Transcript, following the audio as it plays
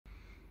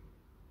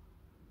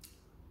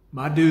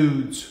My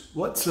dudes,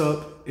 what's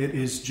up? It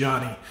is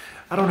Johnny.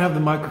 I don't have the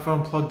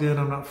microphone plugged in.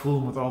 I'm not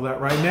fooling with all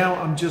that right now.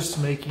 I'm just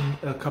making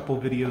a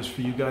couple videos for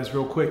you guys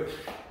real quick.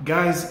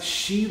 Guys,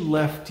 she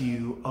left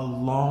you a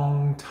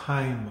long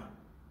time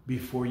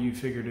before you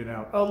figured it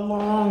out. A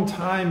long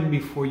time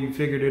before you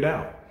figured it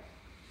out.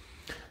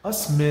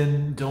 Us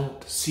men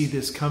don't see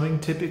this coming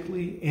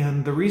typically,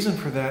 and the reason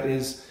for that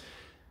is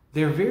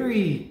they're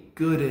very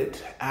good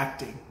at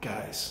acting,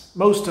 guys.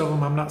 Most of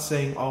them, I'm not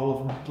saying all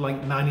of them,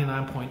 like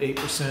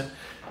 99.8%,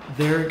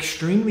 they're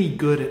extremely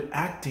good at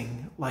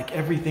acting like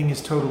everything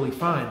is totally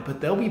fine.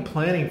 But they'll be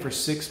planning for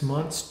 6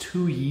 months,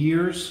 2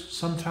 years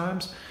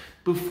sometimes,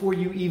 before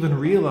you even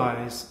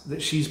realize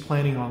that she's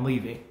planning on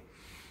leaving.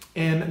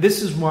 And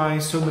this is why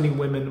so many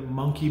women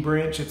monkey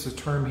branch. It's a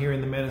term here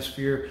in the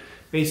manosphere.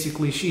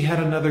 Basically, she had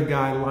another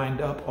guy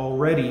lined up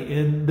already.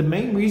 And the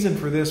main reason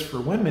for this for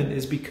women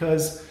is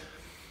because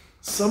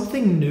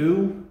something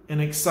new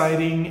and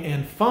exciting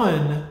and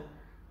fun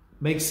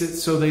makes it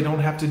so they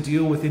don't have to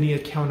deal with any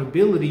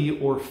accountability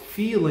or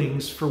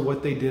feelings for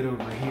what they did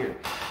over here.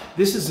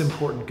 This is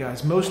important,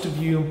 guys. Most of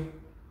you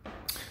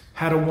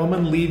had a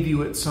woman leave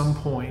you at some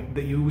point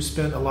that you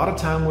spent a lot of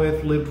time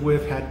with, lived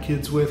with, had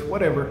kids with,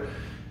 whatever.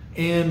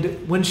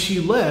 And when she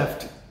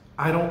left,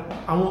 I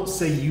won't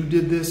say you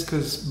did this,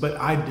 but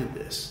I did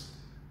this.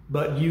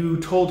 But you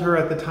told her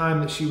at the time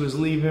that she was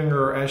leaving,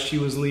 or as she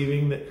was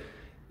leaving, that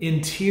in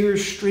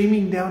tears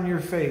streaming down your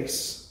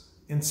face,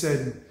 and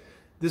said,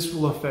 this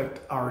will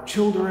affect our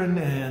children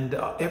and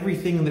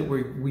everything that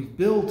we've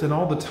built and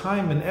all the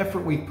time and effort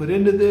we put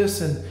into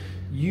this. And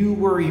you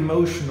were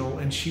emotional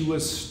and she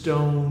was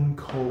stone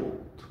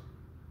cold.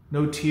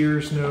 No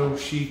tears, no,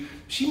 she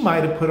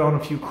might have put on a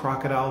few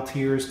crocodile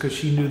tears because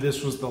she knew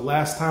this was the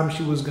last time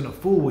she was going to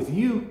fool with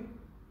you.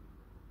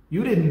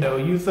 You didn't know.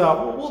 You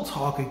thought, well, we'll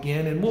talk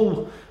again and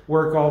we'll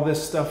work all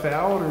this stuff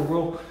out, or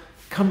we'll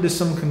come to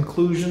some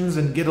conclusions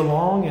and get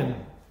along. And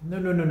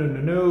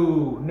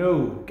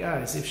no,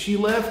 guys, if she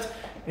left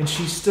and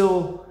she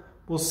still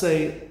will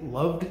say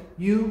loved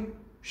you,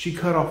 she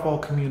cut off all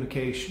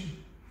communication,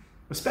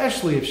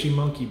 especially if she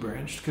monkey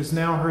branched, because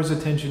now her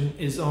attention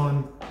is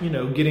on,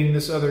 getting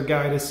this other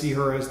guy to see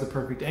her as the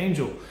perfect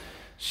angel.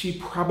 She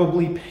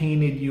probably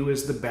painted you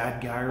as the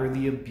bad guy or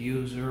the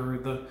abuser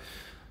or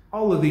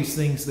all of these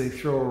things they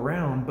throw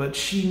around, but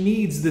she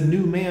needs the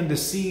new man to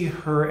see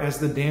her as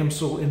the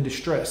damsel in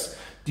distress.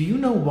 Do you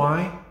know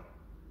why?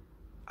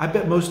 I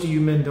bet most of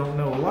you men don't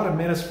know. A lot of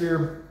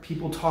manosphere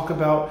people talk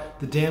about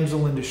the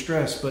damsel in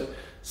distress, but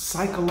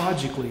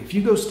psychologically, if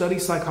you go study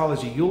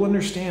psychology, you'll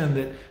understand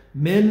that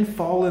men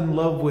fall in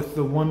love with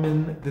the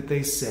woman that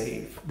they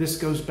save. This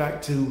goes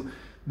back to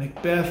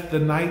Macbeth, the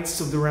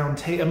Knights of the Round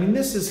Table. I mean,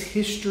 this is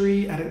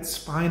history at its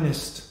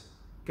finest,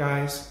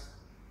 guys.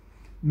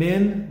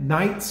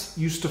 Knights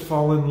used to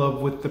fall in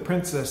love with the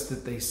princess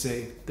that they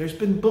saved. There's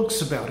been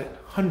books about it,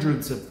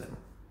 hundreds of them.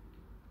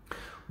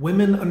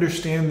 Women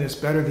understand this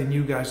better than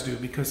you guys do,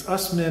 because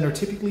us men are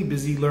typically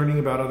busy learning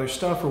about other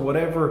stuff or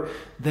whatever.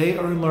 They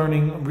are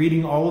learning,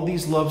 reading all of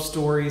these love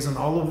stories and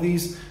all of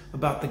these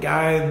about the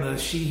guy and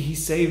he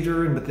saved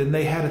her, but then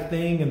they had a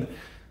thing, and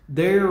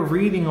they're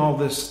reading all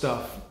this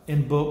stuff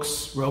in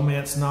books,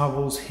 romance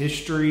novels,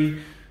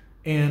 history.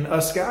 And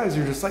us guys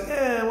are just like,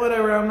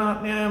 whatever, I'm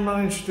not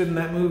interested in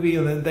that movie.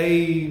 And then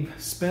they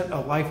spent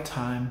a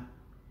lifetime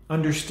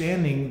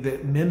understanding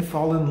that men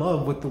fall in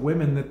love with the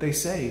women that they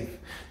save.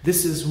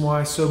 This is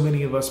why so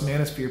many of us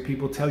manosphere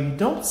people tell you,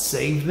 don't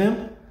save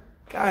them.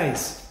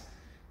 Guys,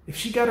 if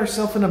she got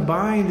herself in a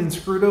bind and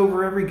screwed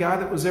over every guy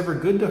that was ever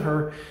good to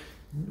her,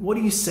 what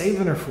are you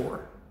saving her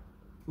for?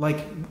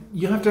 Like,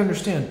 you have to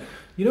understand,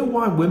 you know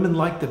why women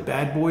like the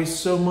bad boys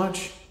so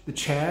much, the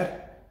Chad?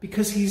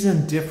 Because he's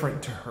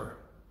indifferent to her.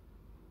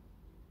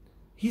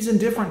 He's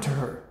indifferent to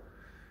her.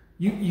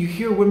 You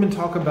hear women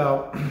talk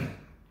about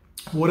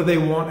what do they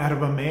want out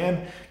of a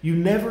man? You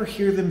never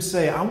hear them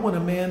say, I want a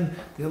man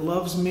that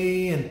loves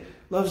me and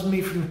loves me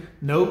from...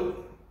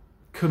 Nope.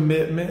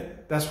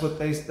 Commitment. That's what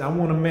they say. I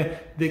want a man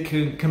that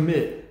can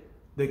commit,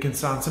 that can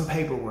sign some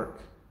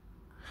paperwork.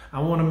 I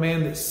want a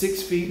man that's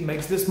 6 feet and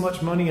makes this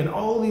much money and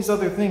all these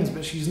other things.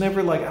 But she's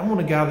never like, I want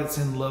a guy that's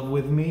in love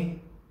with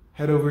me,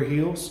 head over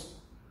heels.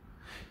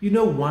 You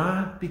know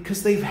why?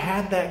 Because they've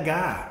had that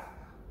guy.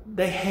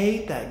 They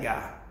hate that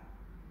guy.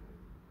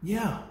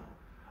 Yeah.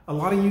 A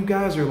lot of you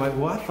guys are like,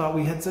 well, I thought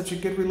we had such a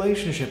good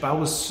relationship. I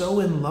was so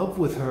in love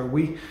with her.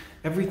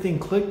 Everything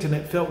clicked and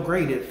it felt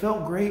great. It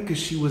felt great because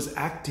she was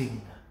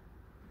acting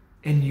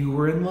and you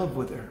were in love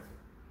with her.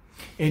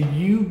 And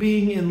you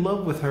being in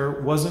love with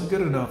her wasn't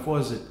good enough,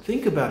 was it?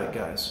 Think about it,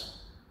 guys.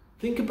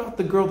 Think about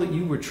the girl that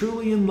you were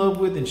truly in love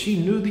with and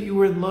she knew that you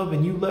were in love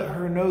and you let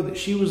her know that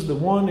she was the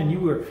one and you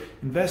were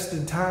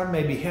invested time,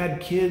 maybe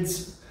had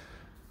kids.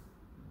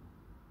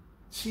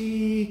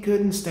 She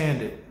couldn't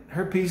stand it.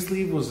 Her peace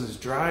leave was as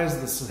dry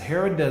as the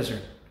Sahara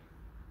Desert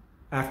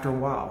after a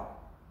while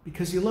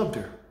because you loved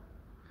her.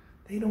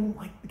 They don't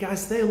like,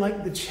 guys, they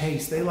like the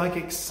chase. They like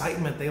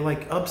excitement. They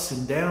like ups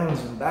and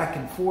downs and back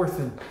and forth.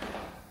 And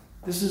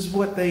this is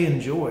what they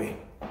enjoy.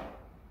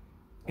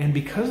 And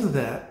because of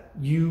that,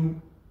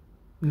 you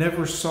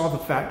never saw the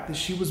fact that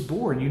she was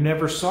bored. You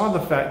never saw the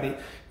fact that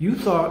you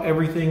thought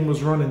everything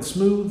was running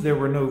smooth. There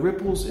were no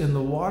ripples in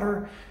the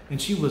water.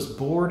 And she was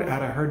bored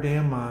out of her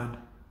damn mind.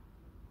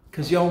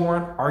 Because y'all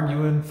weren't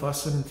arguing,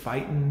 fussing,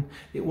 fighting.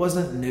 It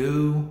wasn't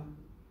new.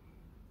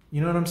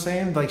 You know what I'm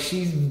saying? Like,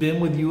 she's been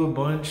with you a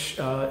bunch,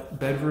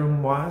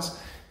 bedroom-wise.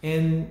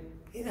 And,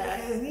 you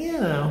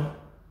know,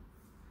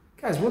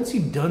 guys, once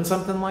you've done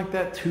something like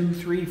that 200,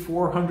 300,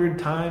 400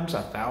 times,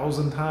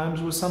 1,000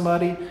 times with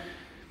somebody,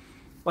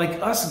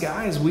 like us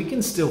guys, we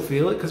can still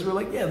feel it because we're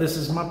like, yeah, this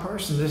is my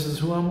person. This is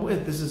who I'm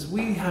with.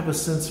 We have a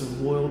sense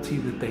of loyalty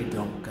that they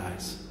don't,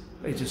 guys.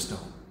 They just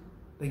don't.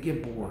 They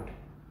get bored.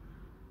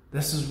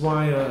 This is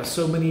why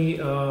so many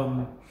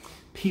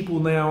people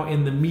now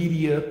in the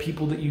media,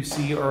 people that you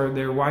see are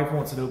their wife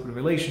wants an open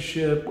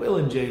relationship, Will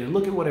and Jada,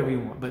 look at whatever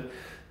you want. But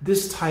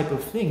this type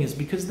of thing is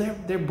because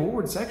they're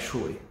bored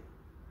sexually.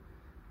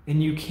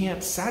 And you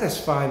can't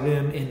satisfy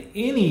them in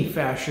any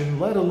fashion,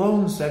 let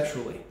alone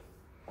sexually.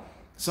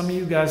 Some of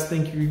you guys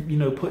think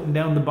you're, putting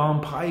down the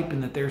bomb pipe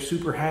and that they're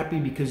super happy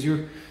because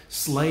you're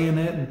slaying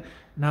it. And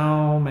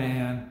no,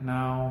 man,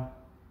 no.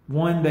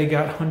 One, they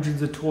got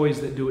hundreds of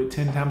toys that do it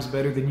 10 times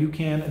better than you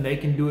can, and they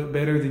can do it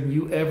better than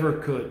you ever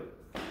could.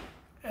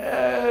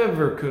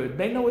 Ever could.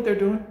 They know what they're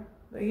doing.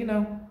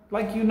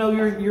 Like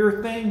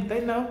your thing,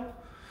 they know.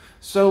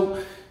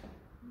 So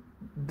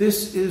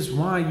this is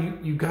why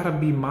you got to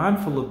be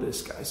mindful of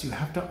this, guys. You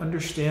have to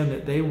understand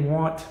that they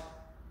want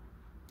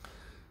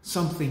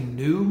something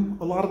new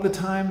a lot of the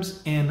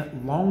times,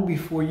 and long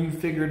before you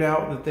figured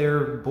out that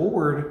they're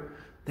bored,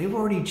 they've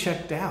already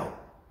checked out.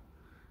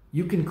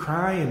 You can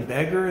cry and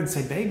beg her and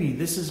say, baby,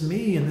 this is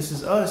me and this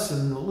is us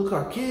and look,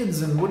 our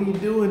kids, and what are you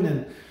doing?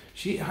 And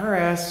her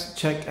ass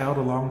checked out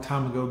a long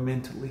time ago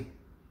mentally.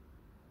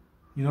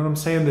 You know what I'm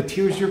saying? The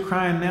tears you're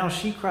crying now,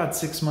 she cried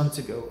 6 months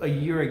ago, a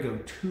year ago,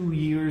 2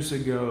 years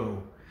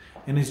ago.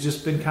 And it's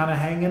just been kind of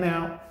hanging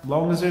out. As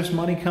long as there's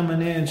money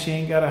coming in, she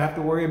ain't got to have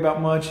to worry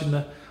about much. And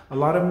a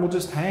lot of them will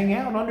just hang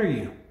out under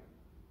you.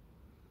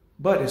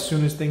 But as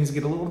soon as things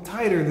get a little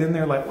tighter, then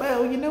they're like,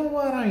 well, you know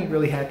what? I ain't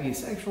really happy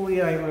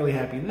sexually. I ain't really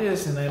happy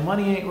this. And the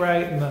money ain't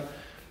right. And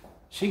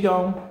she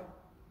gone.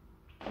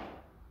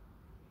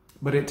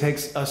 But it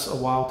takes us a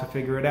while to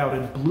figure it out.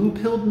 And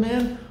blue-pilled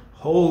men,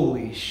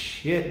 holy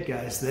shit,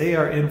 guys. They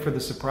are in for the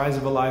surprise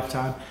of a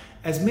lifetime,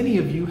 as many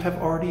of you have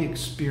already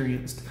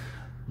experienced.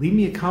 Leave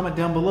me a comment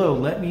down below.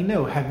 Let me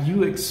know. Have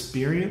you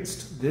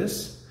experienced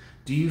this?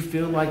 Do you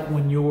feel like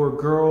when your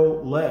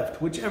girl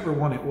left, whichever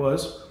one it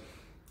was,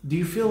 do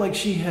you feel like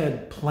she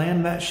had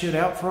planned that shit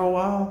out for a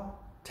while?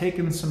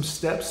 Taken some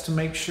steps to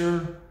make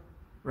sure,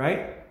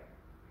 right?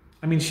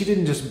 I mean, she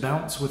didn't just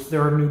bounce with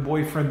their new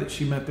boyfriend that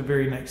she met the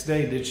very next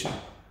day, did she?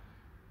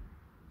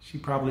 She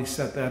probably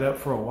set that up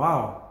for a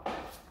while.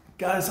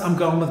 Guys, I'm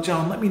Gone with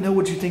John. Let me know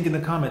what you think in the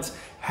comments.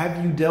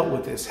 Have you dealt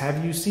with this?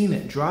 Have you seen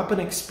it? Drop an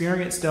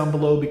experience down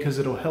below because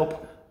it'll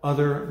help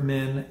other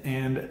men.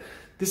 And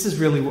this is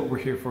really what we're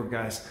here for,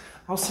 guys.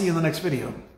 I'll see you in the next video.